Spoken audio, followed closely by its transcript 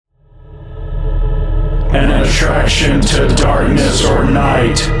an attraction to darkness or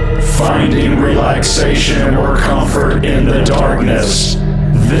night, finding relaxation or comfort in the darkness.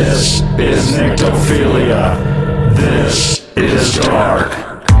 This is Nyctophilia. This is dark.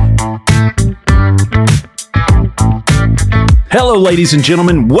 Hello, ladies and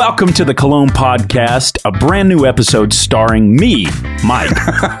gentlemen. Welcome to the Cologne Podcast, a brand new episode starring me, Mike.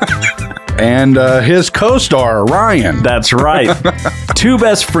 And his co-star, Ryan. That's right. Two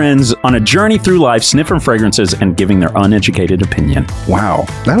best friends on a journey through life, sniffing fragrances and giving their uneducated opinion. Wow,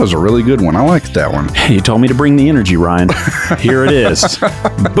 that was a really good one. I liked that one. You told me to bring the energy, Ryan. Here it is.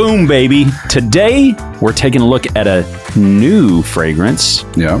 Boom, baby. Today, we're taking a look at a new fragrance.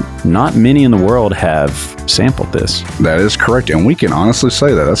 Yeah. Not many in the world have sampled this. That is correct, and we can honestly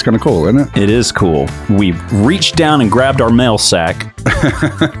say that. That's kind of cool, isn't it? It is cool. We reached down and grabbed our mail sack,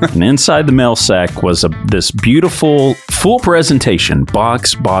 and inside the mail sack was this beautiful, full presentation,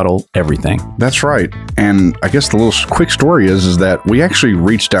 box, bottle, everything. That's right. And I guess the little quick story is that we actually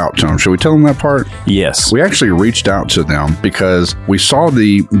reached out to them. Should we tell them that part? Yes. We actually reached out to them because we saw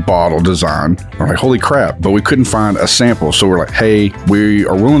the bottle design. We're like, holy crap, but we couldn't find a sample. So we're like, hey, we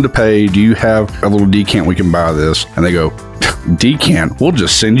are willing to pay. Do you have a little decant we can buy this? And they go, decant? We'll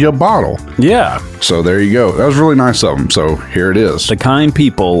just send you a bottle. Yeah. So there you go. That was really nice of them. So here it is. The kind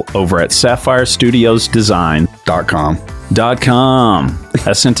people over at Sapphire Studios Design.com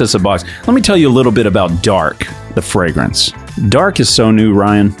has sent us a box. Let me tell you a little bit about Dark, the fragrance. Dark is so new,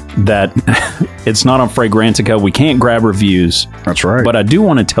 Ryan, that it's not on Fragrantica. We can't grab reviews. That's right. But I do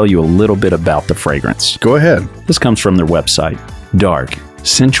want to tell you a little bit about the fragrance. Go ahead. This comes from their website. Dark,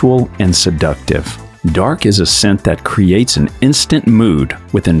 sensual and seductive. Dark is a scent that creates an instant mood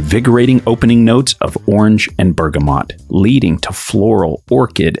with invigorating opening notes of orange and bergamot, leading to floral,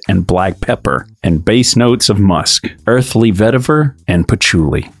 orchid, and black pepper, and base notes of musk, earthly vetiver, and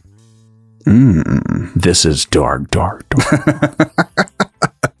patchouli. This is dark.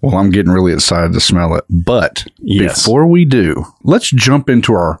 Well, I'm getting really excited to smell it. But before we do, let's jump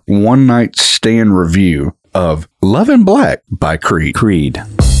into our one-night stand review of Love in Black by Creed.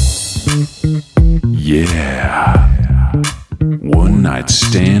 Yeah. One night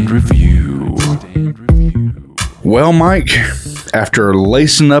stand review. Well, Mike, after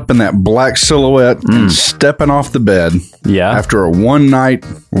lacing up in that black silhouette and stepping off the bed, after a one-night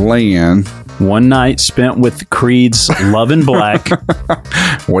lay-in, one night spent with Creed's Love in Black.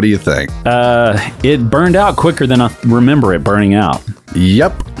 What do you think? It burned out quicker than I remember it burning out.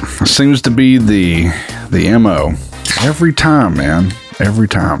 Yep. Seems to be the MO. Every time, man. Every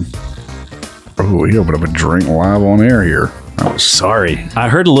time. Oh, he opened up a drink live on air here. Oh, sorry. I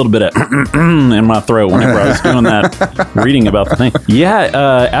heard a little bit of in my throat whenever I was doing that, reading about the thing. Yeah,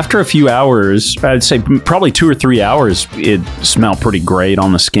 after a few hours, I'd say probably 2 or 3 hours, it smelled pretty great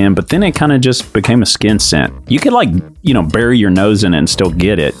on the skin, but then it kind of just became a skin scent. You could bury your nose in it and still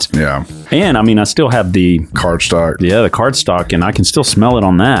get it. Yeah. And, I still have the cardstock. Yeah, the cardstock, and I can still smell it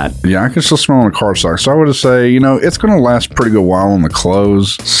on that. Yeah, I can still smell it on the cardstock. So I would say, it's going to last a pretty good while on the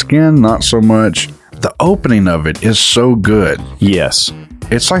clothes. Skin, not so much. The opening of it is so good. Yes.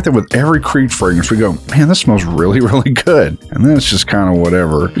 It's like that with every Creed fragrance. We go, man, this smells really, really good. And then it's just kind of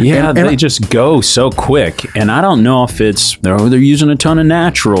whatever. Yeah, and they just go so quick. And I don't know if it's, they're using a ton of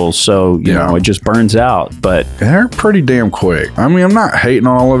naturals, so, you know, it just burns out. But they're pretty damn quick. I'm not hating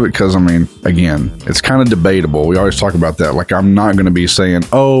on all of it because, again, it's kind of debatable. We always talk about that. Like, I'm not going to be saying,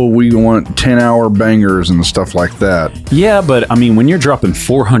 oh, we want 10-hour bangers and stuff like that. Yeah, but, when you're dropping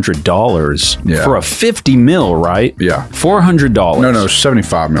 $400 for a 50 mil, right? Yeah. $400. No,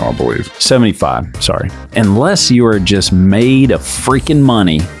 75 mil, I believe. 75, sorry. Unless you are just made of freaking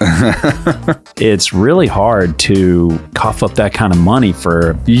money, it's really hard to cough up that kind of money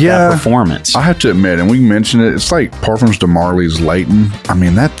for that performance. I have to admit, and we mentioned it, it's like Parfums de Marly's Leighton.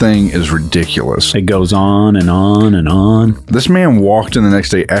 That thing is ridiculous. It goes on and on and on. This man walked in the next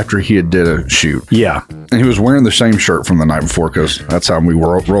day after he had did a shoot. Yeah. And he was wearing the same shirt from the night before because that's how we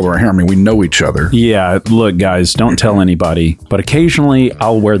roll around here. We know each other. Yeah, look, guys, don't tell anybody. But occasionally,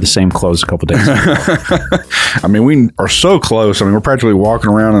 I'll wear the same clothes a couple days ago. We are so close. We're practically walking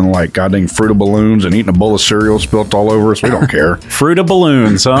around in like goddamn Fruit of Balloons and eating a bowl of cereal spilt all over us. We don't care. Fruit of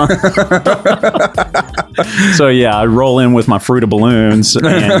Balloons, huh? So, yeah, I roll in with my Fruit of Balloons,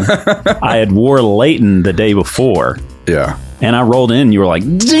 and I had wore Leighton the day before. Yeah. And I rolled in, and you were like,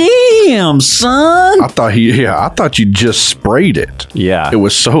 damn! Damn, son. I thought you just sprayed it. Yeah. It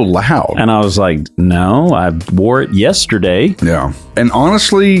was so loud. And I was like, no, I wore it yesterday. Yeah. And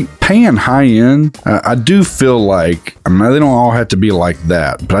honestly, paying high end, I do feel like, I mean, they don't all have to be like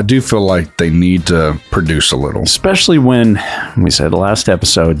that, but I do feel like they need to produce a little. Especially when we said the last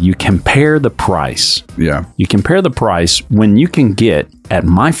episode, you compare the price. Yeah. You compare the price when you can get at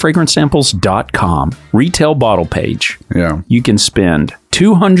myfragrancesamples.com retail bottle page. Yeah. You can spend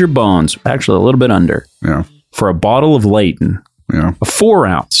 200 bones, actually a little bit under, for a bottle of Layton, a 4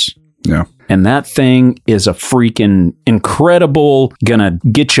 ounce. Yeah. And that thing is a freaking incredible, gonna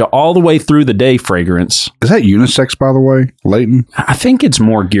get you all the way through the day fragrance. Is that unisex, by the way, Layton? I think it's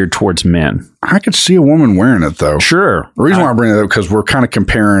more geared towards men. I could see a woman wearing it, though. Sure. The reason why I bring it up because we're kind of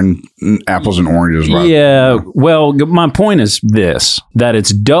comparing apples and oranges, right? Yeah. Well, my point is this, that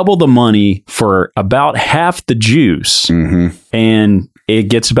it's double the money for about half the juice, and it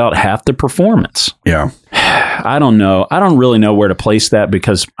gets about half the performance. Yeah. I don't know. I don't really know where to place that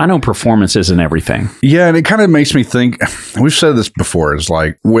because I know performance isn't everything. Yeah, and it kind of makes me think, we've said this before, it's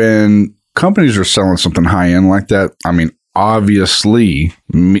like when companies are selling something high end like that, I mean, obviously,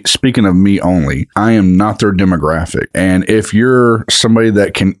 speaking of me only, I am not their demographic. And if you're somebody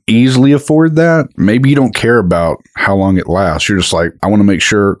that can easily afford that, maybe you don't care about how long it lasts. You're just like, I want to make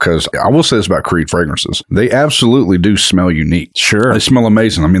sure, because I will say this about Creed fragrances. They absolutely do smell unique. Sure. They smell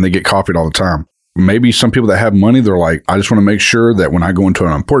amazing. I mean, they get copied all the time. Maybe some people that have money, they're like, I just want to make sure that when I go into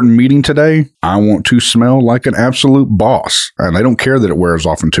an important meeting today, I want to smell like an absolute boss. And they don't care that it wears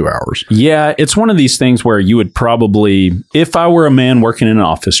off in 2 hours. Yeah, it's one of these things where you would probably, if I were a man working in an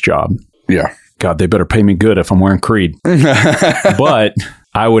office job. Yeah. God, they better pay me good if I'm wearing Creed. But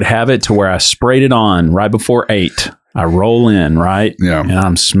I would have it to where I sprayed it on right before 8. I roll in, right? Yeah. And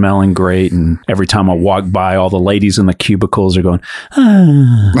I'm smelling great. And every time I walk by, all the ladies in the cubicles are going,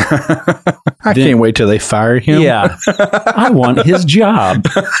 ah. I can't wait till they fire him. Yeah. I want his job.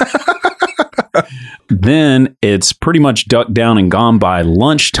 Then it's pretty much ducked down and gone by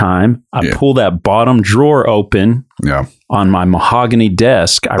lunchtime. I pull that bottom drawer open. Yeah. On my mahogany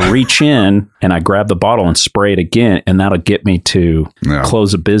desk, I reach in and I grab the bottle and spray it again, and that'll get me to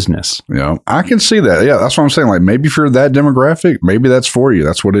close a business. Yeah, I can see that. Yeah, that's what I'm saying. Like, maybe if you're that demographic, maybe that's for you.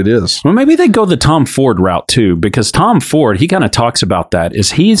 That's what it is. Well, maybe they go the Tom Ford route too, because Tom Ford, he kind of talks about that,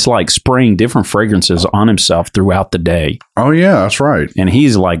 is he's like spraying different fragrances on himself throughout the day. Oh, yeah, that's right. And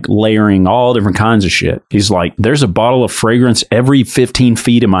he's like layering all different kinds of shit. He's like, there's a bottle of fragrance every 15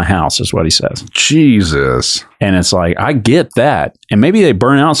 feet in my house, is what he says. Jesus. And it's like, I get that. And maybe they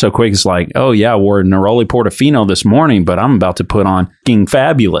burn out so quick. It's like, oh, yeah, I wore a Neroli Portofino this morning, but I'm about to put on King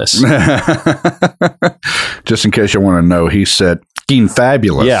Fabulous. Just in case you want to know, he said King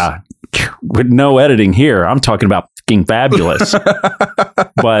Fabulous. Yeah. With no editing here. I'm talking about King Fabulous.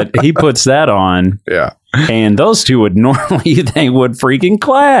 But he puts that on. Yeah. And those two would normally, they would freaking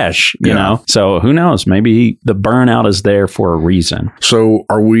clash, you know? So who knows? Maybe the burnout is there for a reason. So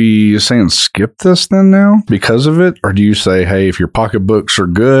are we saying skip this then now because of it? Or do you say, hey, if your pocketbooks are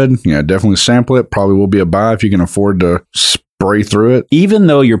good, definitely sample it. Probably will be a buy if you can afford to spray through it. Even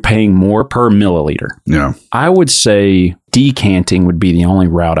though you're paying more per milliliter. Yeah. I would say decanting would be the only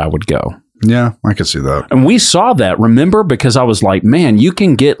route I would go. Yeah, I could see that. And we saw that, remember? Because I was like, man, you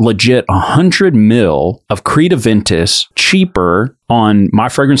can get legit 100 mil of Creed Aventus cheaper on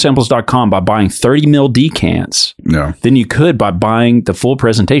myfragrancesamples.com by buying 30 mil decants than you could by buying the full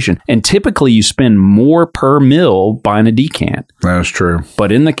presentation. And typically you spend more per mil buying a decant. That is true.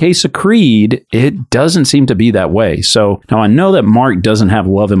 But in the case of Creed, it doesn't seem to be that way. So now I know that Mark doesn't have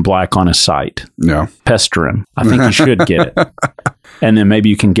Love in Black on his site. Yeah. Pester him. I think you should get it. And then maybe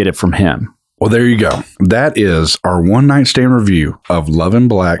you can get it from him. Well, there you go. That is our one night stand review of Love in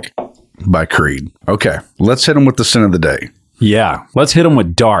Black by Creed. Okay, let's hit them with the scent of the day. Yeah, let's hit them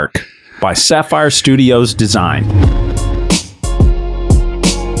with Dark by Sapphire Studios Design.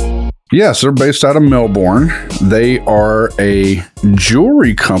 Yes, they're based out of Melbourne. They are a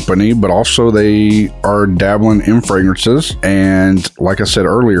jewelry company, but also they are dabbling in fragrances. And like I said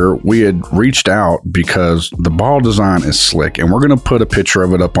earlier, we had reached out because the bottle design is slick, and we're going to put a picture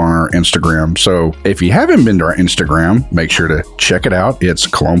of it up on our Instagram. So if you haven't been to our Instagram, make sure to check it out. It's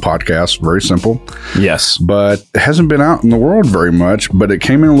Cologne Podcast. Very simple. Yes. But it hasn't been out in the world very much, but it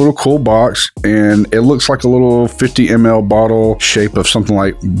came in a little cool box, and it looks like a little 50 ml bottle shape of something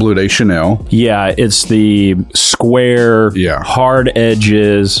like Bleu de Chanel. Yeah, it's the square, hard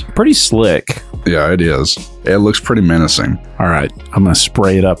edges, pretty slick. Yeah, it is. It looks pretty menacing. All right, I'm going to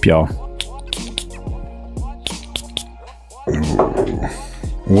spray it up, y'all. Ooh.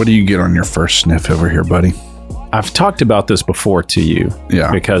 What do you get on your first sniff over here, buddy? I've talked about this before to you.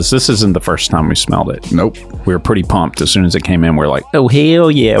 Yeah. Because this isn't the first time we smelled it. Nope. We were pretty pumped as soon as it came in. We're like, oh,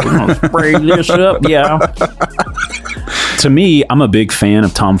 hell yeah, we're going to spray this up, yeah. To me, I'm a big fan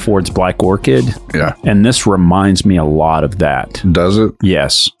of Tom Ford's Black Orchid. Yeah. And this reminds me a lot of that. Does it?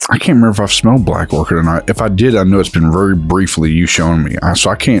 Yes. I can't remember if I've smelled Black Orchid or not. If I did, I know it's been very briefly you showing me. So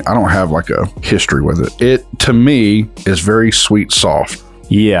I don't have like a history with it. It, to me, is very sweet, soft.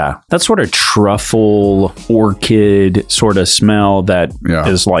 Yeah, that sort of truffle orchid sort of smell that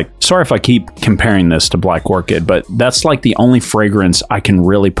is like, sorry if I keep comparing this to Black Orchid, but that's like the only fragrance I can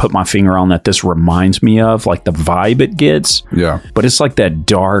really put my finger on that this reminds me of, like the vibe it gets. Yeah. But it's like that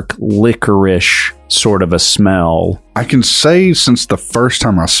dark licorice sort of a smell. I can say since the first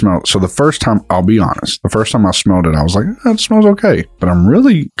time I smelled it, so the first time, I'll be honest, the first time I smelled it, I was like, it smells okay. But I'm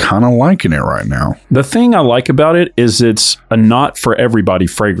really kind of liking it right now. The thing I like about it is it's a not for everybody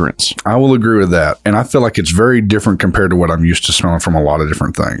fragrance. I will agree with that. And I feel like it's very different compared to what I'm used to smelling from a lot of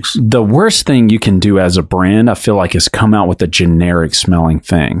different things. The worst thing you can do as a brand, I feel like, is come out with a generic smelling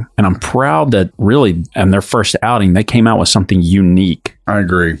thing. And I'm proud that really, in their first outing, they came out with something unique. I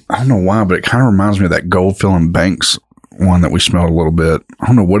agree. I don't know why, but it kind of reminds me of that Goldfill and Banks one that we smelled a little bit. I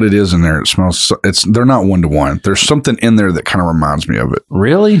don't know what it is in there. It smells, they're not one-to-one. There's something in there that kind of reminds me of it.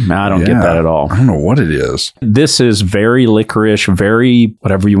 Really? I don't get that at all. I don't know what it is. This is very licorice, very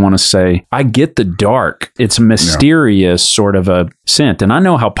whatever you want to say. I get the dark. It's a mysterious sort of a scent. And I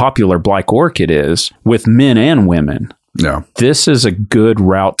know how popular Black Orchid is with men and women. Yeah. This is a good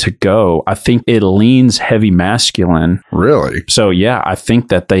route to go. I think it leans heavy masculine. Really? So, yeah, I think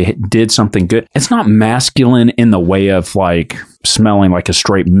that they did something good. It's not masculine in the way of like smelling like a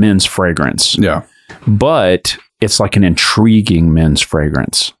straight men's fragrance. Yeah. But it's like an intriguing men's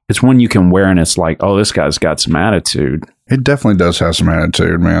fragrance. It's one you can wear and it's like, oh, this guy's got some attitude. It definitely does have some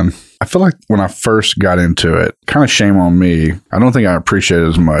attitude, man. I feel like when I first got into it, kind of shame on me. I don't think I appreciated it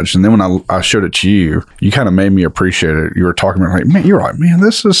as much. And then when I showed it to you, you kind of made me appreciate it. You were talking about like, man, you're like, man,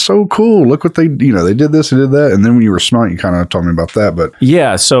 this is so cool. Look what they did this, they did that. And then when you were smelling, you kind of told me about that. But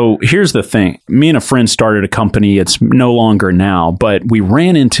yeah, so here's the thing. Me and a friend started a company. It's no longer now, but we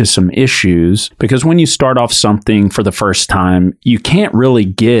ran into some issues because when you start off something for the first time, you can't really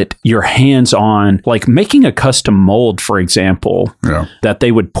get your hands on like making a custom mold, for example, that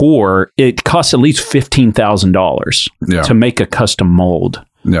they would pour. It costs at least $15,000 to make a custom mold.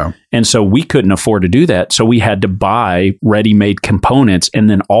 Yeah. And so we couldn't afford to do that. So we had to buy ready-made components and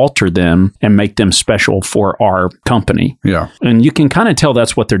then alter them and make them special for our company. Yeah. And you can kind of tell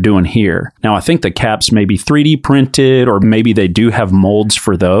that's what they're doing here. Now, I think the caps may be 3D printed or maybe they do have molds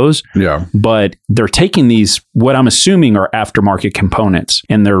for those. Yeah. But they're taking these, what I'm assuming are aftermarket components,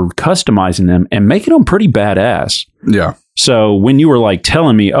 and they're customizing them and making them pretty badass. Yeah. So when you were like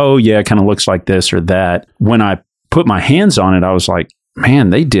telling me, oh, yeah, it kind of looks like this or that, when I put my hands on it, I was like, man,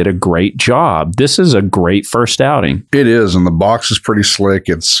 they did a great job. This is a great first outing. It is. And the box is pretty slick.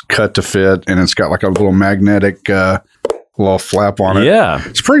 It's cut to fit and it's got like a little magnetic little flap on it. Yeah.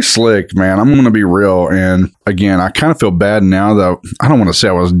 It's pretty slick, man. I'm going to be real. And again, I kind of feel bad now that I don't want to say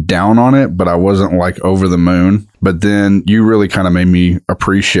I was down on it, but I wasn't like over the moon. But then you really kind of made me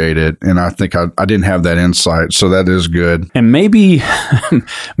appreciate it. And I think I didn't have that insight. So that is good. And maybe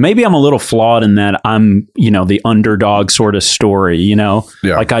I'm a little flawed in that I'm, the underdog sort of story,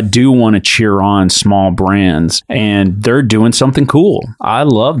 like I do want to cheer on small brands and they're doing something cool. I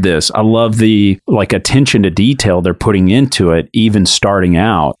love this. I love the like attention to detail they're putting into it, even starting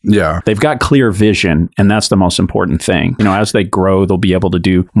out. Yeah. They've got clear vision and that's the most important thing. As they grow, they'll be able to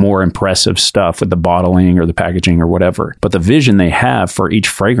do more impressive stuff with the bottling or the packaging or whatever. But the vision they have for each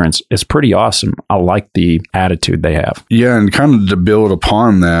fragrance is pretty awesome. I like the attitude they have. Yeah, and kind of to build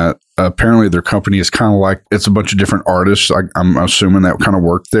upon that, apparently their company is kind of like, it's a bunch of different artists. I'm assuming that kind of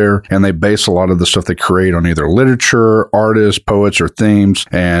work there. And they base a lot of the stuff they create on either literature, artists, poets, or themes.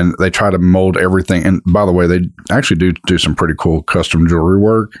 And they try to mold everything. And by the way, they actually do some pretty cool custom jewelry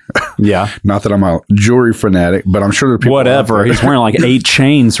work. Yeah. Not that I'm a jewelry fanatic, but I'm sure there are people. Whatever. He's wearing like 8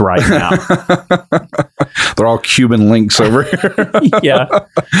 chains right now. They're all Cuban links over here. Yeah.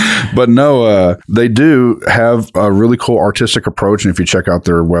 But no, they do have a really cool artistic approach. And if you check out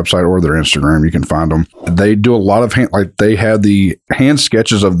their website or their Instagram, you can find them. They do a lot of they had the hand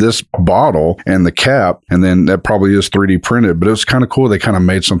sketches of this bottle and the cap, and then that probably is 3D printed, but it was kind of cool. They kind of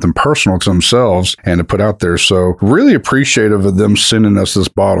made something personal to themselves and to put out there. So really appreciative of them sending us this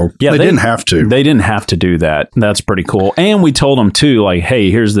bottle. Yeah, they didn't have to. They didn't have to do that. That's pretty cool. And we told them too, like,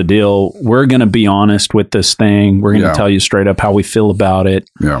 hey, here's the deal. We're going to be honest with this thing. We're going to tell you straight up how we feel about it.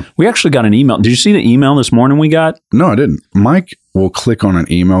 Yeah. We actually got an email. Did you see the email this morning we got? No, I didn't. Mike will click on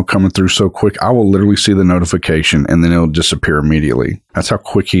an email coming through so quick. I will literally see the notification and then it'll disappear immediately. That's how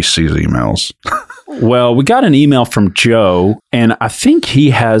quick he sees emails. Well, we got an email from Joe, and I think he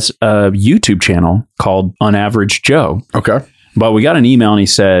has a YouTube channel called Unaverage Joe. Okay. But we got an email and he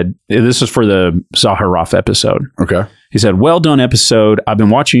said, this is for the Zaharov episode. Okay. He said, well done episode. I've been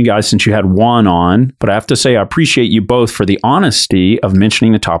watching you guys since you had Juan on, but I have to say I appreciate you both for the honesty of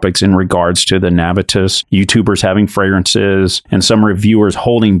mentioning the topics in regards to the Navitus, YouTubers having fragrances, and some reviewers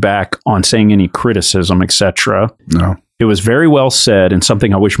holding back on saying any criticism, etc. No. It was very well said and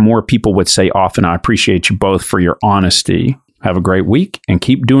something I wish more people would say often. I appreciate you both for your honesty. Have a great week and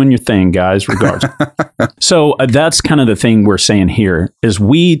keep doing your thing, guys. Regards. So that's kind of the thing we're saying here is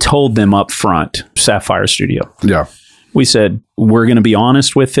we told them up front, Sapphire Studio. Yeah. We said, we're going to be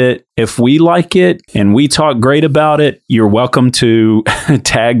honest with it. If we like it and we talk great about it, you're welcome to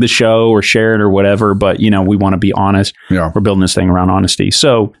tag the show or share it or whatever. But, we want to be honest. Yeah. We're building this thing around honesty.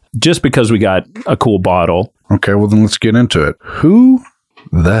 So just because we got a cool bottle. Okay, well, then let's get into it. Who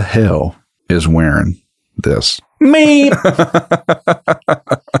the hell is wearing this? Me.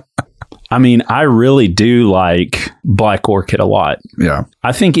 I mean, I really do like Black Orchid a lot. Yeah.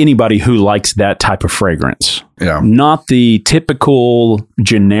 I think anybody who likes that type of fragrance, not the typical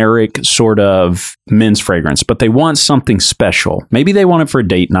generic sort of men's fragrance, but they want something special. Maybe they want it for a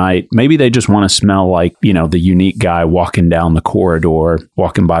date night. Maybe they just want to smell like, the unique guy walking down the corridor,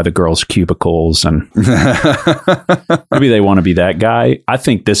 walking by the girls' cubicles. And maybe they want to be that guy. I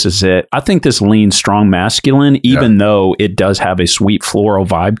think this is it. I think this leans strong masculine, even though it does have a sweet floral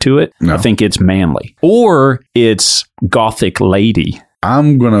vibe to it. No. I think it's manly. Or it's gothic lady.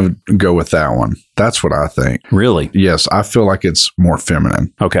 I'm going to go with that one. That's what I think. Really? Yes. I feel like it's more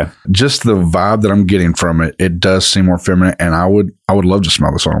feminine. Okay. Just the vibe that I'm getting from it, it does seem more feminine. And I would love to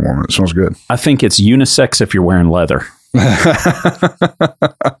smell this on a woman. It smells good. I think it's unisex if you're wearing leather.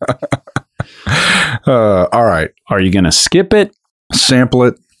 All right. Are you going to skip it? Sample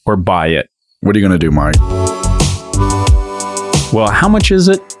it? Or buy it? What are you going to do, Mike? Well, how much is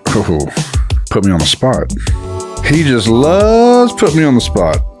it? Oh, put me on the spot. He just loves putting me on the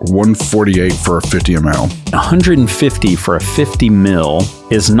spot. $148 for a 50 ml. $150 for a 50 mil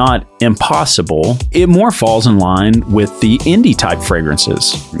is not impossible. It more falls in line with the indie type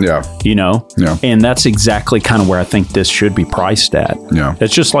fragrances. Yeah. Yeah. And that's exactly kind of where I think this should be priced at. Yeah.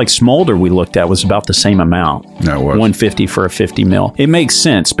 It's just like Smolder we looked at was about the same amount. No, it was. $150 for a 50 mil. It makes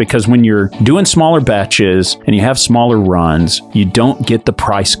sense because when you're doing smaller batches and you have smaller runs, you don't get the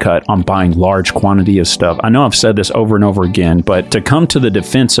price cut on buying large quantity of stuff. I know I've said this over and over again, but to come to the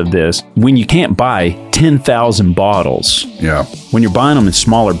defense of this, when you can't buy 10,000 bottles, when you're buying them in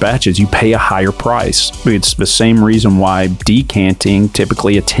smaller batches, you pay a higher price. It's the same reason why decanting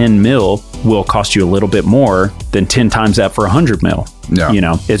typically a 10 mil will cost you a little bit more than 10 times that for 100 mil.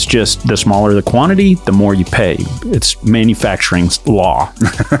 Yeah. It's just the smaller the quantity, the more you pay. It's manufacturing's law.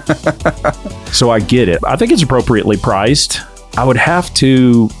 So I get it. I think it's appropriately priced. I would have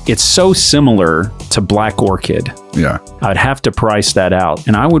to, it's so similar to Black Orchid. Yeah. I'd have to price that out.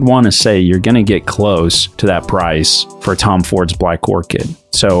 And I would want to say you're going to get close to that price for Tom Ford's Black Orchid.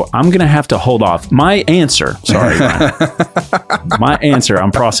 So I'm going to have to hold off. My answer, sorry, Ryan. My answer,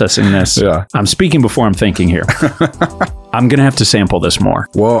 I'm processing this. Yeah. I'm speaking before I'm thinking here. I'm going to have to sample this more.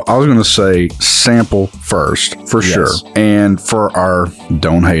 Well, I was going to say sample first, for sure. And for our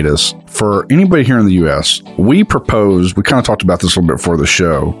don't hate us, for anybody here in the U.S., we kind of talked about this a little bit before the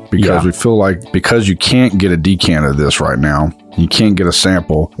show, because we feel like because you can't get a decant of this right now, you can't get a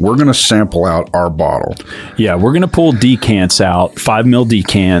sample, we're going to sample out our bottle. Yeah, we're going to pull decants out, 5 mil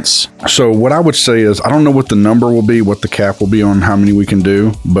decants. So what I would say is, I don't know what the number will be, what the cap will be on how many we can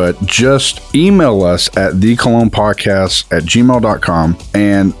do, but just email us at thecolognePodcast@gmail.com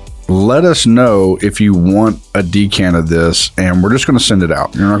and let us know if you want a decant of this, and we're just going to send it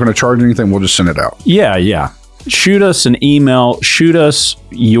out. You're not going to charge anything. We'll just send it out. Yeah. Shoot us an email, shoot us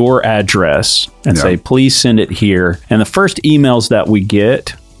your address and say, please send it here. And the first emails that we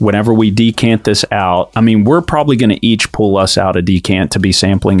get, whenever we decant this out, I mean, we're probably going to each pull us out a decant to be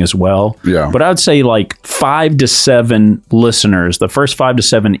sampling as well. Yeah. But I'd say like 5 to 7 listeners, the first 5 to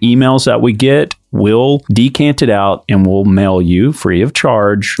 7 emails that we get, we'll decant it out and we'll mail you free of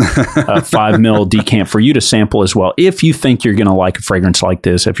charge a 5 ml decant for you to sample as well. If you think you're going to like a fragrance like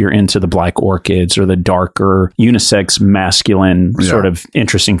this, if you're into the black orchids or the darker unisex masculine sort of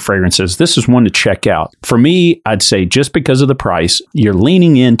interesting fragrances, this is one to check out. For me, I'd say just because of the price, you're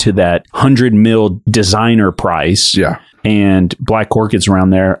leaning into that 100 ml designer price. Yeah. And black orchids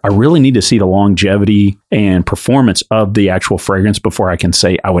around there. I really need to see the longevity and performance of the actual fragrance before I can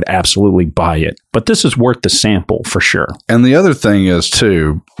say I would absolutely buy it. But this is worth the sample for sure. And the other thing is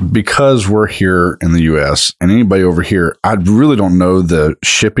too, because we're here in the US and anybody over here, I really don't know the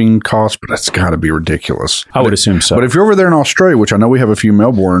shipping cost, but it's got to be ridiculous. I would assume so. But if you're over there in Australia, which I know we have a few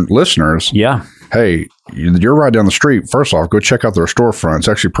Melbourne listeners. Yeah. Hey, you're right down the street. First off, go check out their storefront. It's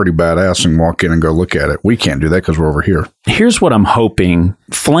actually pretty badass and walk in and go look at it. We can't do that because we're over here. Here's what I'm hoping.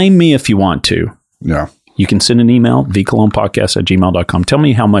 Flame me if you want to. Yeah. You can send an email, thecolognepodcast@gmail.com. Tell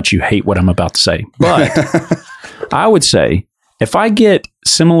me how much you hate what I'm about to say. But I would say if I get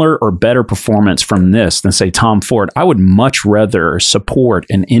similar or better performance from this than, say, Tom Ford, I would much rather support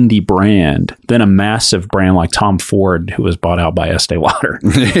an indie brand than a massive brand like Tom Ford, who was bought out by Estee Lauder.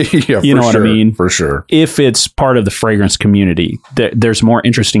 Yeah, you know what I mean? For sure. If it's part of the fragrance community, there's more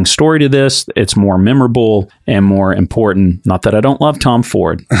interesting story to this. It's more memorable and more important. Not that I don't love Tom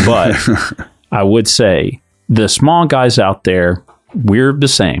Ford, but I would say the small guys out there, we're the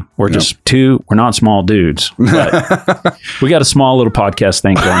same. We're just we're not small dudes, but we got a small little podcast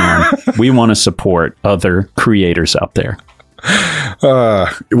thing going on. We want to support other creators out there.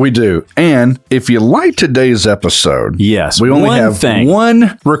 We do. And if you like today's episode, yes, we only have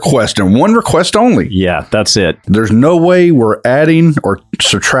one request and one request only. Yeah, that's it. There's no way we're adding or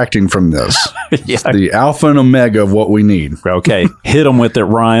subtracting from this. It's the alpha and omega of what we need. Okay. Hit them with it,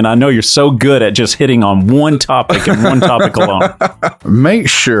 Ryan. I know you're so good at just hitting on one topic and one topic alone. Make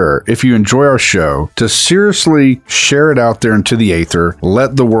sure, if you enjoy our show, to seriously share it out there into the aether.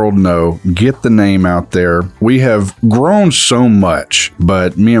 Let the world know. Get the name out there. We have grown so much,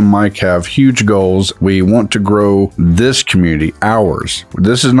 but me and Mike have huge goals. We want to grow this community, ours.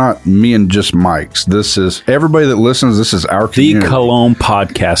 This is not me and just Mike's. This is everybody that listens. This is our community. The Cologne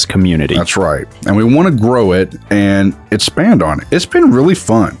podcast community. That's right. And we want to grow it and expand on it. It's been really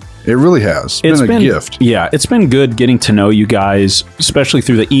fun. It really has. It's been a gift. Yeah, it's been good getting to know you guys, especially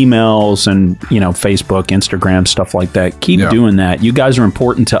through the emails and, Facebook, Instagram, stuff like that. Keep doing that. You guys are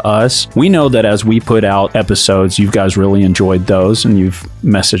important to us. We know that as we put out episodes, you guys really enjoyed those, and you've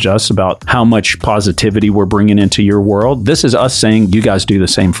messaged us about how much positivity we're bringing into your world. This is us saying you guys do the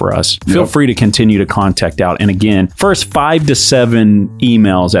same for us. Feel free to continue to contact out. And again, first 5 to 7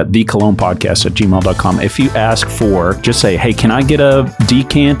 emails at thecolognepodcast@gmail.com. If you ask for, just say, hey, can I get a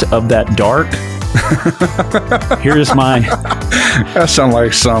decant of that dark? Here's my... That sounds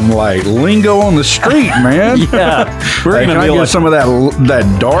like some lingo on the street, man. Yeah. We're going to get some of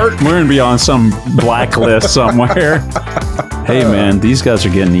that dark? We're going to be on some blacklist somewhere. Hey, man, these guys are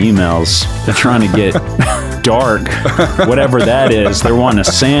getting emails. They're trying to get dark, whatever that is. They're wanting a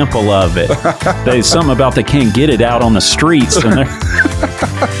sample of it. Something about they can't get it out on the streets. And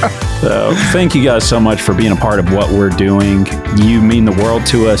so thank you guys so much for being a part of what we're doing. You mean the world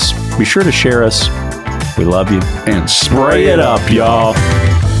to us. Be sure to share us. We love you. And spray it up, y'all.